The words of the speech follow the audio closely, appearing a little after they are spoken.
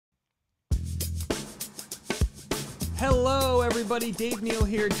Hello, everybody. Dave Neal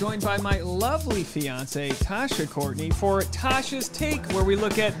here, joined by my lovely fiance, Tasha Courtney, for Tasha's Take, where we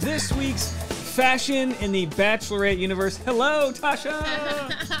look at this week's fashion in the Bachelorette universe. Hello, Tasha.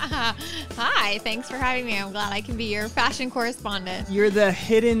 Hi, thanks for having me. I'm glad I can be your fashion correspondent. You're the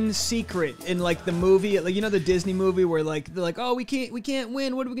hidden secret in like the movie, like the Disney movie where like they're like, oh, we can't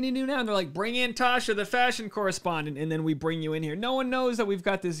win. What are we gonna do now? And they're like, bring in Tasha, the fashion correspondent, and then we bring you in here. No one knows that we've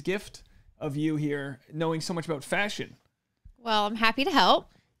got this gift of you here knowing so much about fashion. Well, I'm happy to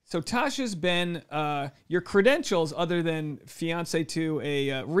help. So Tasha's been your credentials, other than fiance to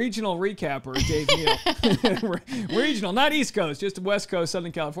a regional recapper, Dave Neal. Regional, not East Coast, just West Coast,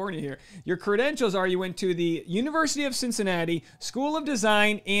 Southern California here. Your credentials are you went to the University of Cincinnati School of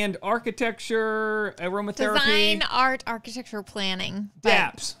Design and Architecture, Aromatherapy. Design, art, architecture, planning.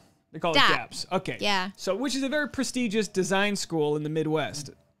 DAPS. They call it DAPS. Okay. Yeah. So, which is a very prestigious design school in the Midwest,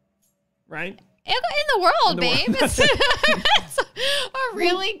 right? In the world, babe. It's a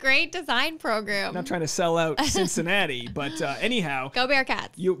really great design program. I'm not trying to sell out Cincinnati, but anyhow. Go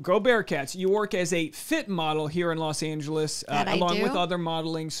Bearcats. Go Bearcats. You work as a fit model here in Los Angeles, along with other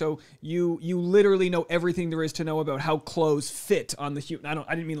modeling. So you literally know everything there is to know about how clothes fit on the human.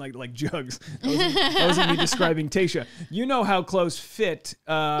 I didn't mean like jugs. That wasn't me describing Tayshia. You know how clothes fit.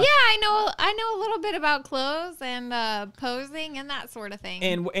 Yeah, I know a little bit about clothes and posing and that sort of thing.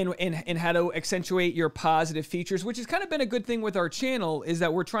 And how to accentuate your positive features, which has kind of been a good thing with our channel, is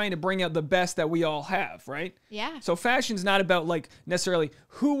that we're trying to bring out the best that we all have, right? Yeah. So fashion's not about like necessarily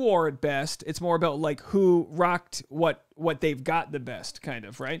who wore it best. It's more about like who rocked what they've got the best, kind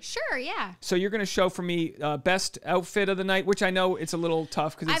of, right? Sure, yeah. So you're going to show for me best outfit of the night, which I know it's a little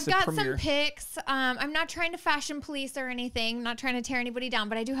tough because it's the premiere. I've got some picks. I'm not trying to fashion police or anything. I'm not trying to tear anybody down,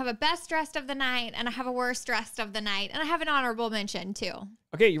 but I do have a best dressed of the night, and I have a worst dressed of the night, and I have an honorable mention too.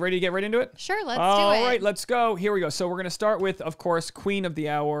 Okay, you ready to get right into it? Sure, let's do it. All right, let's go. Here we go. So we're going to start with, of course, Queen of the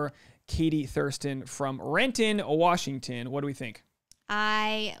Hour, Katie Thurston from Renton, Washington. What do we think?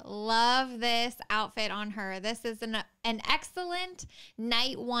 I love this outfit on her. This is an excellent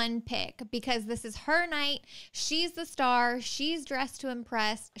night one pick because this is her night. She's the star. She's dressed to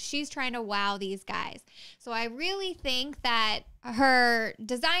impress. She's trying to wow these guys. So I really think that her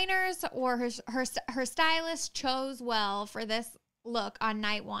designers or her stylist chose well for this look on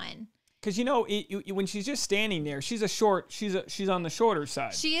night one. Because when she's just standing there, she's on the shorter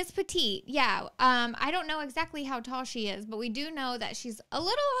side. She is petite, yeah. I don't know exactly how tall she is, but we do know that she's a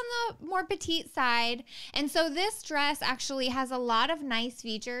little on the more petite side. And so this dress actually has a lot of nice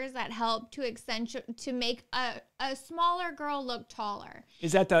features that help to make a smaller girl look taller.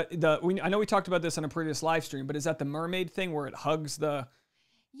 Is that I know we talked about this on a previous live stream, but is that the mermaid thing where it hugs the?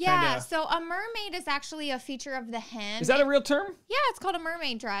 Yeah, so a mermaid is actually a feature of the hem. Is that a real term? Yeah, it's called a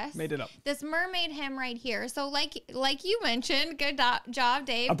mermaid dress. Made it up. This mermaid hem right here. So like you mentioned, good job,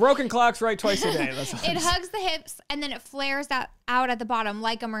 Dave. A broken clock's right twice a day. It hugs the hips and then it flares out at the bottom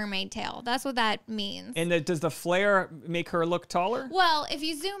like a mermaid tail. That's what that means. And does the flare make her look taller? Well, if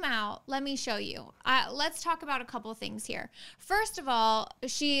you zoom out, let me show you. Let's talk about a couple things here. First of all,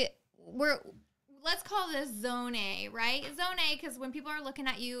 let's call this Zone A, right? Zone A, because when people are looking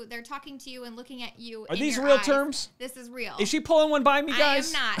at you, they're talking to you and looking at you. Are these real terms? This is real. Is she pulling one by me,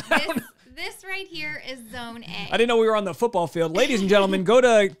 guys? I am not. This right here is Zone A. I didn't know we were on the football field. Ladies and gentlemen, go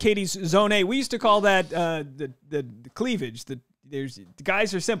to Katie's Zone A. We used to call that the cleavage. The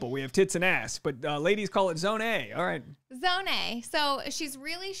guys are simple. We have tits and ass, but ladies call it Zone A. All right. Zone A. So she's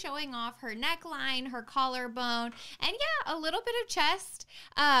really showing off her neckline, her collarbone, and yeah, a little bit of chest,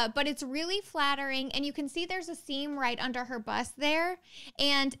 but it's really flattering. And you can see there's a seam right under her bust there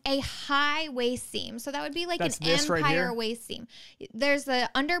and a high waist seam. So that would be like an empire waist seam. There's the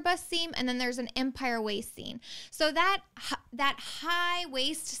under bust seam and then there's an empire waist seam. So that high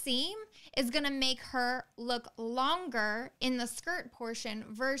waist seam is going to make her look longer in the skirt portion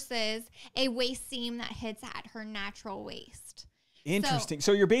versus a waist seam that hits at her natural waist. Interesting.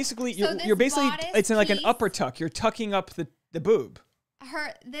 So you're basically it's like an upper tuck. You're tucking up the boob.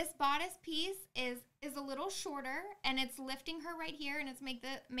 This bodice piece is a little shorter and it's lifting her right here and it's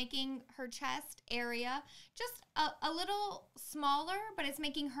making her chest area just a little smaller, but it's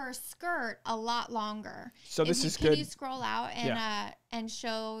making her skirt a lot longer. So this is good. Can you scroll out and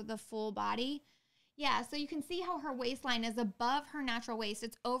show the full body? Yeah, so you can see how her waistline is above her natural waist.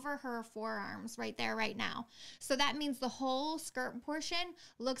 It's over her forearms right there right now. So that means the whole skirt portion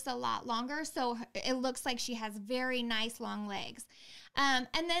looks a lot longer. So it looks like she has very nice long legs. And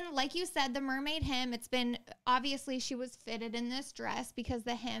then, like you said, the mermaid hem, obviously she was fitted in this dress because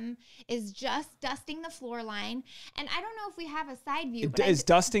the hem is just dusting the floor line. And I don't know if we have a side view. Is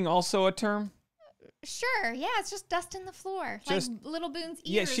dusting also a term? Sure. Yeah, it's just dust in the floor. Just, like Little Boone's ears.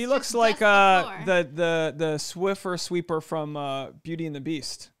 Yeah, she looks like the Swiffer sweeper from Beauty and the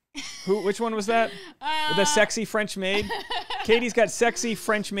Beast. Which one was that? The sexy French maid? Katie's got sexy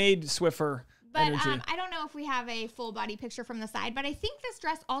French maid Swiffer energy. I don't know if we have a full body picture from the side, but I think this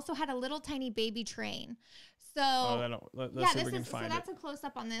dress also had a little tiny baby train. So let's see if we can find it. So that's a close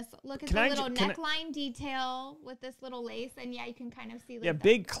up on this. Look at the little neckline detail with this little lace, and yeah, you can kind of see. Like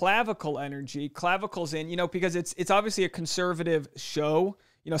big clavicle energy. Clavicles in, because it's obviously a conservative show.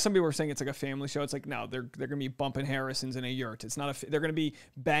 Some people were saying it's like a family show. It's like, no, they're gonna be bumping Harrisons in a yurt. It's not they're gonna be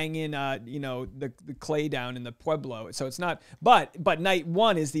banging the clay down in the Pueblo. So it's not. But night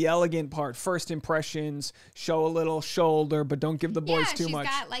one is the elegant part. First impressions, show a little shoulder, but don't give the boys too much.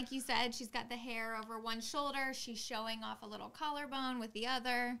 Got, like you said, she's got the hair over one shoulder. She's showing off a little collarbone with the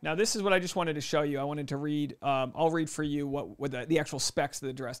other. Now this is what I just wanted to show you. I wanted to read. I'll read for you what the actual specs of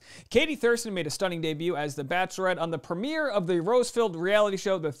the dress. Katie Thurston made a stunning debut as the Bachelorette on the premiere of the rose-filled reality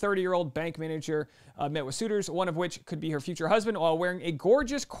show. The 30-year-old bank manager met with suitors, one of which could be her future husband, while wearing a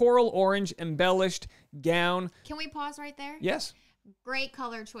gorgeous coral orange embellished gown. Can we pause right there? Yes. Great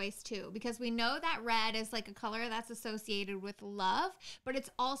color choice too, because we know that red is like a color that's associated with love, but it's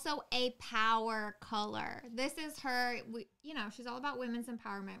also a power color. This is her, she's all about women's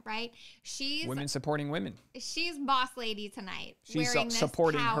empowerment, right? She's women supporting women. She's boss lady tonight. She's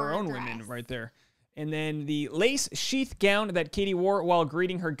supporting her own women right there. And then the lace sheath gown that Katie wore while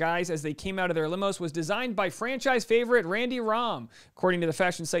greeting her guys as they came out of their limos was designed by franchise favorite Randy Rahm, according to the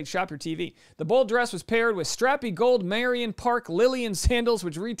fashion site Shop Your TV. The bold dress was paired with strappy gold Marion Park Lillian sandals,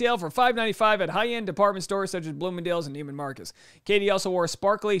 which retail for $5.95 at high-end department stores such as Bloomingdale's and Neiman Marcus. Katie also wore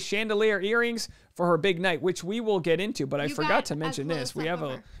sparkly chandelier earrings for her big night, which we will get into, but I forgot to mention this.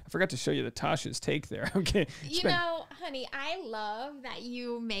 I forgot to show you the Tasha's take there. Okay. Honey, I love that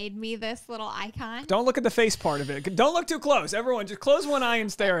you made me this little icon. Don't look at the face part of it. Don't look too close. Everyone, just close one eye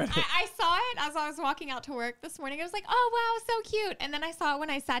and stare at it. I saw it as I was walking out to work this morning. I was like, oh, wow, so cute. And then I saw it when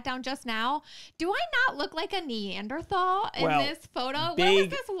I sat down just now. Do I not look like a Neanderthal in this photo? What was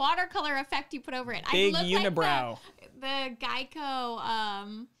this watercolor effect you put over it? Big unibrow. Like the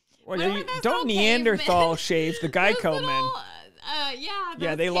Geico, don't Neanderthal shave the Geico men.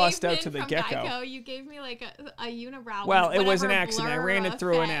 They lost out to the gecko. Geico. You gave me like a unibrow. Well, it was an accident. I ran it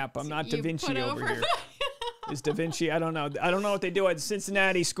through an app. I'm not Da Vinci over here. Is Da Vinci? I don't know. I don't know what they do at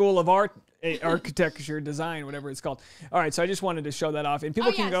Cincinnati School of Art, Architecture, Design, whatever it's called. All right, so I just wanted to show that off, and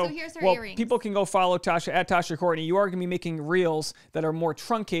people can go. So here's her earrings. People can go follow Tasha at Tasha Courtney. You are going to be making reels that are more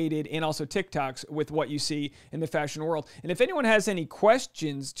truncated and also TikToks with what you see in the fashion world. And if anyone has any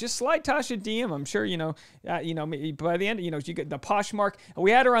questions, just slide Tasha DM. I'm sure by the end, you get the Poshmark. We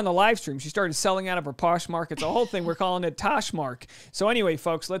had her on the live stream. She started selling out of her Poshmark. It's a whole thing. We're calling it Toshmark. So anyway,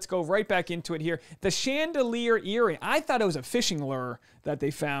 folks, let's go right back into it here. The chandelier earring. I thought it was a fishing lure that they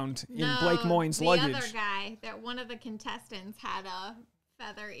found in Blake Moyne's luggage. The other guy, that one of the contestants had a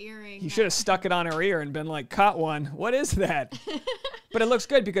feather earring. He should have stuck it on her ear and been like, caught one. What is that? But it looks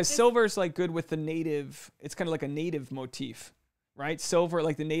good because silver's like good with the native. It's kind of like a native motif, right? Silver,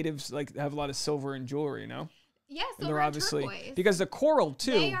 like the natives like have a lot of silver in jewelry, Yeah, so they're obviously turquoise. Because the coral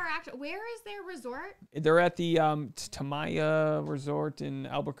too. They are actually. Where is their resort? They're at the Tamaya Resort in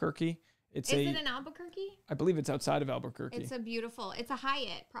Albuquerque. Is it in Albuquerque? I believe it's outside of Albuquerque. It's a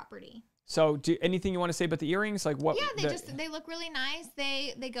Hyatt property. So, anything you want to say about the earrings? Like what? Yeah, they look really nice.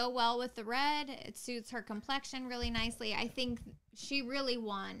 They go well with the red. It suits her complexion really nicely. I think she really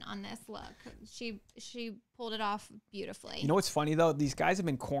won on this look. She pulled it off beautifully. You know what's funny though? These guys have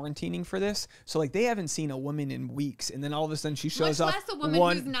been quarantining for this, so like they haven't seen a woman in weeks, and then all of a sudden she shows up. Much less a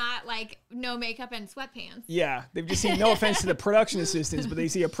woman who's not like no makeup and sweatpants. Yeah, they've just seen. No offense to the production assistants, but they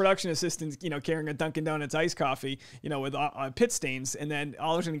see a production assistant, carrying a Dunkin' Donuts iced coffee, with pit stains, and then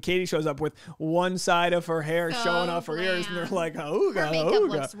all of a sudden Katie shows up with one side of her hair showing off her ears, and they're like, "Ooga, her makeup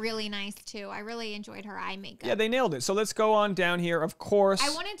looks really nice too. I really enjoyed her eye makeup. Yeah, they nailed it. So let's go on down here. Of course,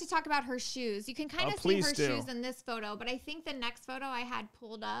 I wanted to talk about her shoes. You can kind of see her shoes in this photo, but I think the next photo I had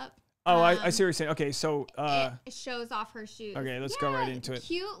pulled up. Oh, I see what you're saying. Okay, so it shows off her shoes. Okay, let's go right into it.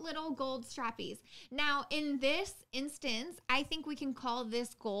 Cute little gold strappies. Now, in this instance, I think we can call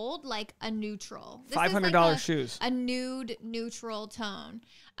this gold like a neutral. $500 shoes. A nude neutral tone,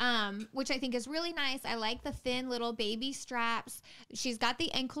 which I think is really nice. I like the thin little baby straps. She's got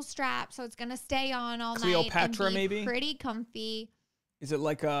the ankle strap, so it's gonna stay on all Cleopatra, night and be maybe pretty comfy. Is it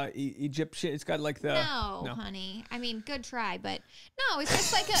like Egyptian? It's got like the no, honey. I mean, good try, but no. It's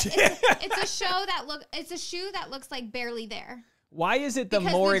just like it's a shoe that looks like barely there. Why is it the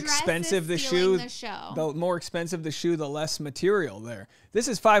Because more the dress expensive the is shoe, stealing the show. the more expensive the shoe, the less material there? This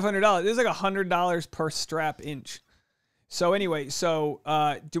is $500. This is like $100 per strap inch. So anyway,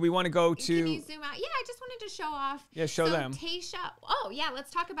 do we want to go to? Can you zoom out? Yeah, I just wanted to show off. Yeah, show them. Tayshia. Oh yeah,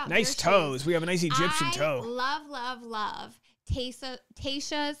 let's talk about Nice their toes. shoes. We have a nice Egyptian toe. Love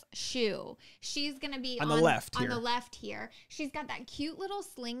Tayshia's shoe. She's gonna be on the left here. On the left here. She's got that cute little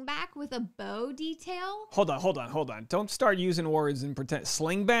slingback with a bow detail. Hold on. Don't start using words and pretend.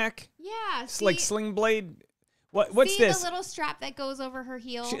 Slingback? Yeah. It's like sling blade. What's this? The little strap that goes over her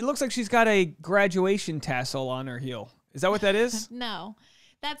heel. It looks like she's got a graduation tassel on her heel. Is that what that is? No.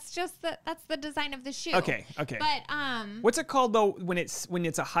 That's just that's the design of the shoe. Okay. But what's it called though when it's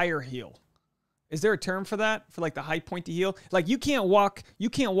a higher heel? Is there a term for that? For like the high pointy heel? Like you can't walk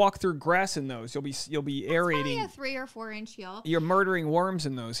through grass in those. You'll be aerating. Probably a 3 or 4 inch heel. You're murdering worms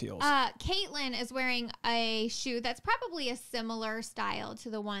in those heels. Kaitlyn is wearing a shoe that's probably a similar style to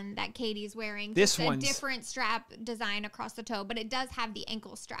the one that Katie's wearing. This one's one's a different strap design across the toe, but it does have the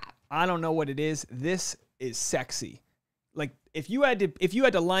ankle strap. I don't know what it is. This is sexy. Like if you had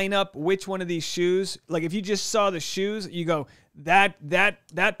to line up which one of these shoes, like if you just saw the shoes, you go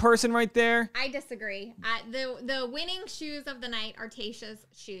that person right there. I disagree. The winning shoes of the night are Tayshia's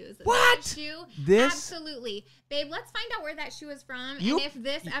shoes. What? That shoe? This? Absolutely. Babe, let's find out where that shoe is from. And if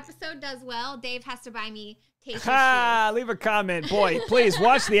this episode does well, Dave has to buy me Tayshia's shoes. Leave a comment. Boy, please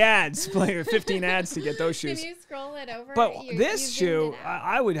watch the ads. Play 15 ads to get those shoes. Can you scroll it over? But this shoe,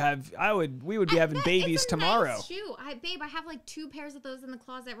 we would be having babies tomorrow. Nice shoe. Babe, I have like 2 pairs of those in the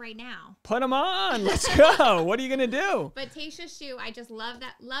closet right now. Put them on. Let's go. What are you going to do? But Tayshia's shoe, I just love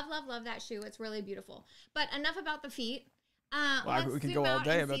that. Love that shoe. It's really beautiful. But enough about the feet. We can go all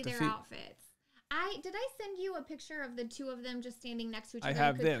day about the feet. Outfits. Did I send you a picture of the 2 of them just standing next to each other? I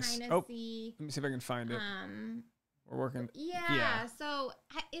have this. See, let me see if I can find it. We're working. Yeah. So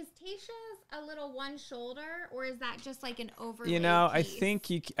is Tayshia's a little one shoulder, or is that just like an overlay? I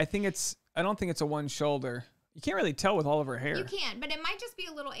piece? I don't think it's a one shoulder. You can't really tell with all of her hair. You can, but it might just be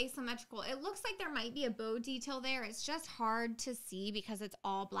a little asymmetrical. It looks like there might be a bow detail there. It's just hard to see because it's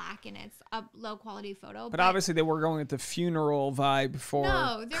all black and it's a low quality photo. But obviously they were going with the funeral vibe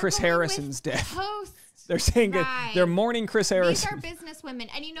for Chris Harrison's death. They're saying they're mourning Chris Harrison. These are business women.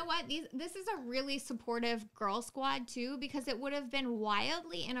 And you know what? This is a really supportive girl squad, too, because it would have been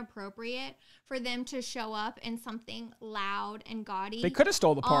wildly inappropriate for them to show up in something loud and gaudy. They could have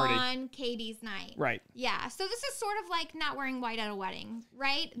stole the party. On Katie's night. Right. Yeah. So this is sort of like not wearing white at a wedding,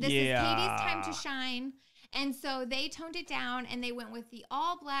 right? This is Katie's time to shine. And so they toned it down and they went with the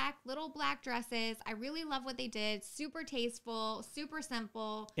all black, little black dresses. I really love what they did. Super tasteful, super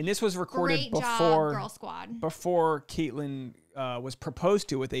simple. And this was recorded Great before job, Girl Squad. Before Kaitlyn was proposed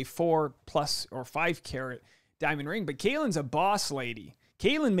to with a 4+ or 5 carat diamond ring. But Kaitlyn's a boss lady.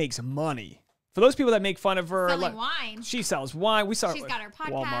 Kaitlyn makes money. For those people that make fun of her, selling wine. She sells wine. We saw she's got her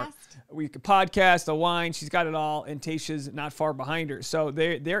podcast. Walmart. We could podcast, the wine. She's got it all, and Tayshia's not far behind her. So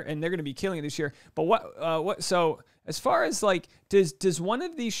they're going to be killing it this year. But what? So as far as like, does one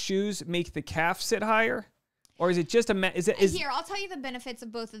of these shoes make the calf sit higher, or is it just Here, I'll tell you the benefits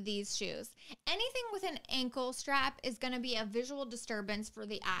of both of these shoes. Anything with an ankle strap is going to be a visual disturbance for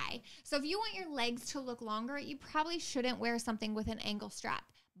the eye. So if you want your legs to look longer, you probably shouldn't wear something with an ankle strap.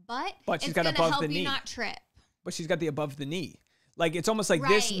 But she's got above the knee. You not trip. But she's got the above the knee. Like it's almost like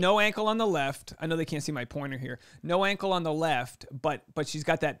this, no ankle on the left. I know they can't see my pointer here. No ankle on the left, but she's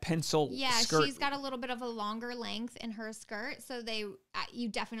got that pencil skirt. She's got a little bit of a longer length in her skirt, so you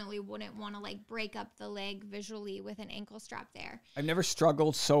definitely wouldn't want to like break up the leg visually with an ankle strap there. I've never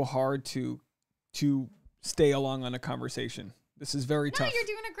struggled so hard to stay along on a conversation. This is very tough. No, you're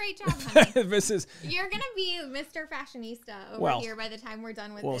doing a great job, honey. You're going to be Mr. Fashionista over here by the time we're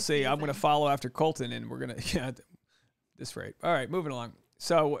done with this. We'll see. I'm going to follow after Colton, and we're going to, this rate. All right, moving along.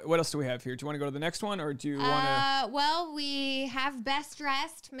 So what else do we have here? Do you want to go to the next one, or do you want to? Well, we have Best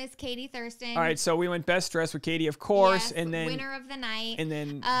Dressed, Miss Katie Thurston. All right, so we went Best Dressed with Katie, of course. Yes, and then winner of the night. And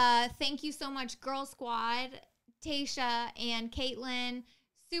then thank you so much, Girl Squad, Tayshia and Kaitlyn.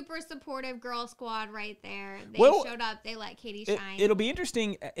 Super supportive girl squad right there. They showed up. They let Katie shine. It'll be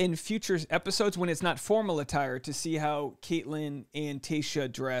interesting in future episodes when it's not formal attire to see how Kaitlyn and Tayshia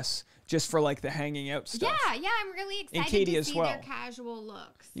dress just for like the hanging out stuff. Yeah, I'm really excited and Katie to see well. their casual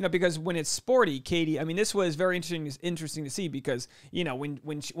looks. Because when it's sporty, Katie, I mean, this was very interesting to see because,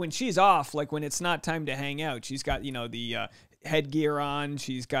 when she's off, like when it's not time to hang out, she's got, the headgear on.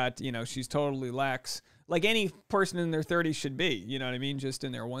 She's got, she's totally lax. Like any person in their 30s should be, you know what I mean? Just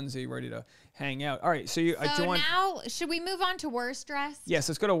in their onesie, ready to hang out. All right, so now, should we move on to worst dressed? Yes,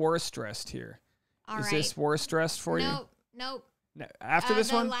 let's go to worst dressed here. Is this worst dressed for you? Nope. After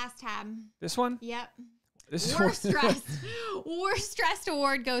this one? The last tab. This one? Yep. This is Worst dressed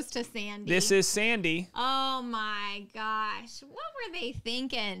award goes to Sandy. This is Sandy. Oh my gosh. What were they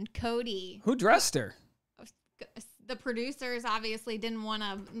thinking, Cody? Who dressed her? The producers obviously didn't want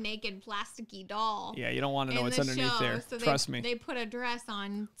a naked plasticky doll. Yeah, you don't want to know what's underneath there. So Trust me. They put a dress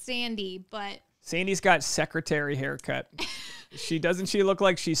on Sandy, but Sandy's got secretary haircut. She look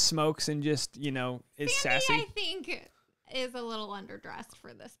like she smokes and just, is Sandy, sassy? I think is a little underdressed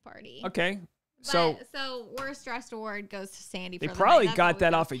for this party. Okay. So worst dressed award goes to Sandy. They probably got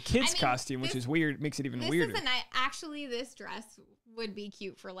that off a kid's costume, which is weird. Makes it even weirder. Actually, this dress would be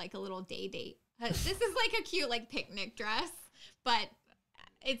cute for like a little day date. This is like a cute like picnic dress, but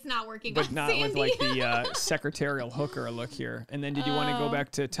it's not working. But on not Sandy. with like the secretarial hooker look here. And then did you want to go back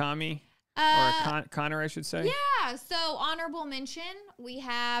to Tommy or Connor, I should say? Yeah. So honorable mention, we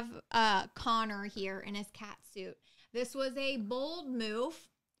have Connor here in his cat suit. This was a bold move.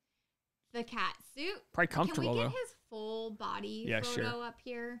 The cat suit. Probably comfortable, though. Can we though. get his full body photo sure. up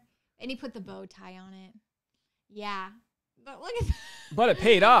here? And he put the bow tie on it. Yeah. But look at that. But it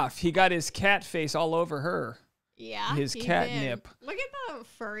paid off. He got his cat face all over her. Yeah. His catnip. Look at the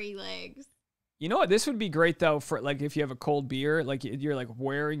furry legs. You know what? This would be great, though, for like if you have a cold beer, like you're like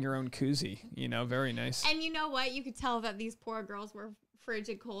wearing your own koozie. Very nice. And you know what? You could tell that these poor girls were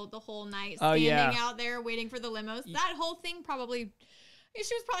frigid cold the whole night, standing out there waiting for the limos. That whole thing probably...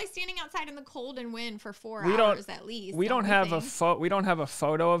 She was probably standing outside in the cold and wind for 4 hours at least. We don't have a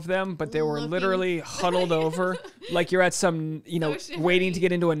photo of them, but they were literally huddled over like you're at some, waiting to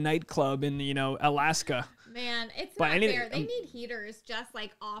get into a nightclub in, Alaska. Man, it's not fair. They need heaters just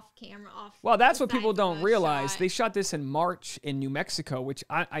like off camera, Well, that's what people don't the realize. shot. They shot this in March in New Mexico, which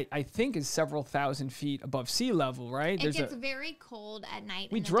I think is several thousand feet above sea level, right? It gets very cold at night.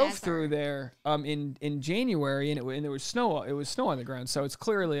 We drove through there in January, and there was snow. It was snow on the ground, so it's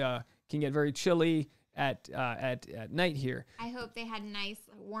clearly can get very chilly at night here. I hope they had nice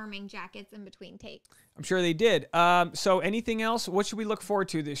warming jackets in between takes. I'm sure they did. So anything else? What should we look forward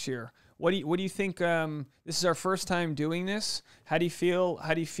to this year? What do you think? This is our first time doing this. How do you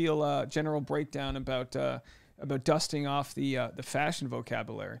feel? General breakdown about dusting off the fashion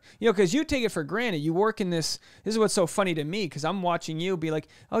vocabulary. Because you take it for granted. You work in this. This is what's so funny to me, because I'm watching you be like,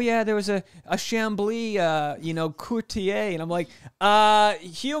 oh yeah, there was a Chambly, courtier, and I'm like,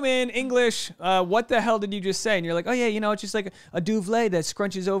 human English. What the hell did you just say? And you're like, oh yeah, it's just like a duvet that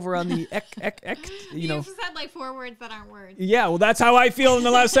scrunches over on the You've said like 4 words that aren't words. Yeah, well, that's how I feel in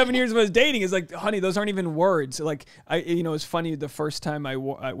the last 7 years of us dating. Is like, honey, those aren't even words. Like, it's funny the first time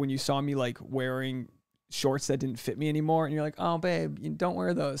when you saw me like wearing shorts that didn't fit me anymore, and you're like, oh babe, you don't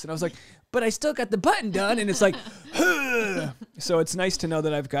wear those, and I was like, but I still got the button done, and it's like so it's nice to know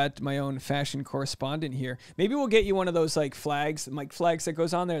that I've got my own fashion correspondent here. Maybe we'll get you one of those like flags that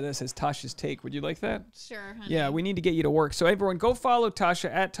goes on there that says Tasha's Take. Would you like that? Sure, honey. Yeah, we need to get you to work. So everyone go follow Tasha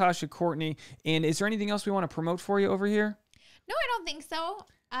at Tasha Courtney. And is there anything else we want to promote for you over here? No, I don't think so.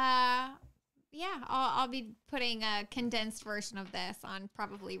 Yeah, I'll be putting a condensed version of this on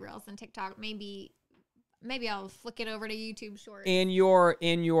probably Reels and TikTok. Maybe I'll flick it over to YouTube Shorts. And your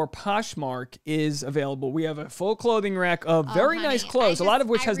Poshmark is available. We have a full clothing rack of very nice clothes, a lot of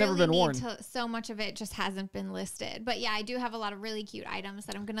which has never been worn. So much of it just hasn't been listed. But yeah, I do have a lot of really cute items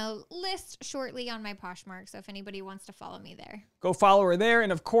that I'm going to list shortly on my Poshmark. So if anybody wants to follow me there, go follow her there.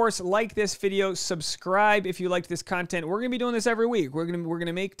 And of course, like this video, subscribe if you liked this content. We're going to be doing this every week. We're going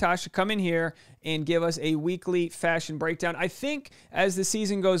to make Tasha come in here and give us a weekly fashion breakdown. I think as the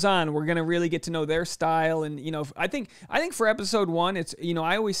season goes on, we're going to really get to know their style. And, I think for episode 1, it's,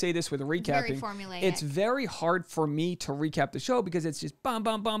 I always say this with recapping. Very formulaic. It's very hard for me to recap the show because it's just bomb,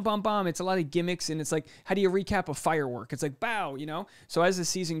 bomb, bomb, bomb, bomb. It's a lot of gimmicks. And it's like, how do you recap a firework? It's like, bow, So as the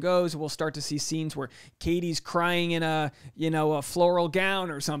season goes, we'll start to see scenes where Katie's crying in a floral gown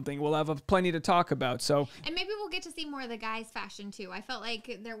or something. We'll have plenty to talk about. So, and maybe we'll get to see more of the guys' fashion too. I felt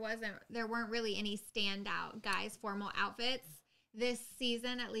like there weren't really any standout guys' formal outfits this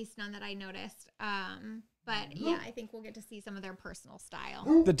season, at least none that I noticed. But yeah, I think we'll get to see some of their personal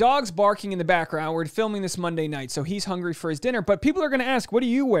style. The dog's barking in the background. We're filming this Monday night, so he's hungry for his dinner. But people are going to ask, what are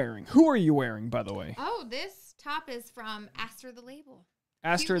you wearing? Who are you wearing, by the way? Oh, this top is from Aster the Label.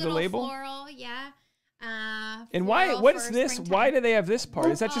 Aster the Label? Floral, yeah. And why? What is this? Springtime. Why do they have this part?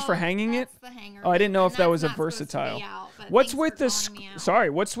 Is that just for hanging it? The hanger. Oh, I didn't know if that was a not versatile. out, What's with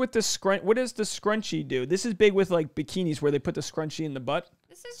the What's with the scrunch? What does the scrunchie do? This is big with like bikinis where they put the scrunchie in the butt.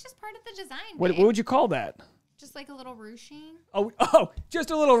 This is just part of the design. What would you call that? Just like a little ruching. Oh,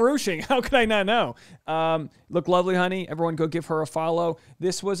 just a little ruching. How could I not know? Look lovely, honey. Everyone go give her a follow.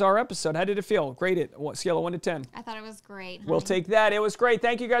 This was our episode. How did it feel? Grade it. Scale of 1 to 10. I thought it was great. We'll take that. It was great.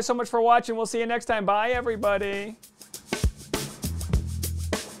 Thank you guys so much for watching. We'll see you next time. Bye, everybody.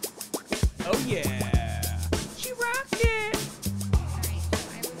 Oh, yeah. She rocked it.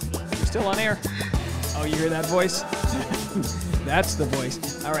 You're still on air. Oh, you hear that voice? That's the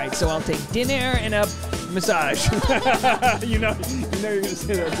voice. All right, so I'll take dinner and a massage. you know you're going to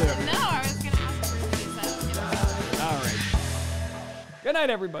say that too. No, I was going to ask for a pizza. All right. Good night,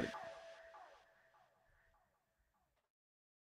 everybody.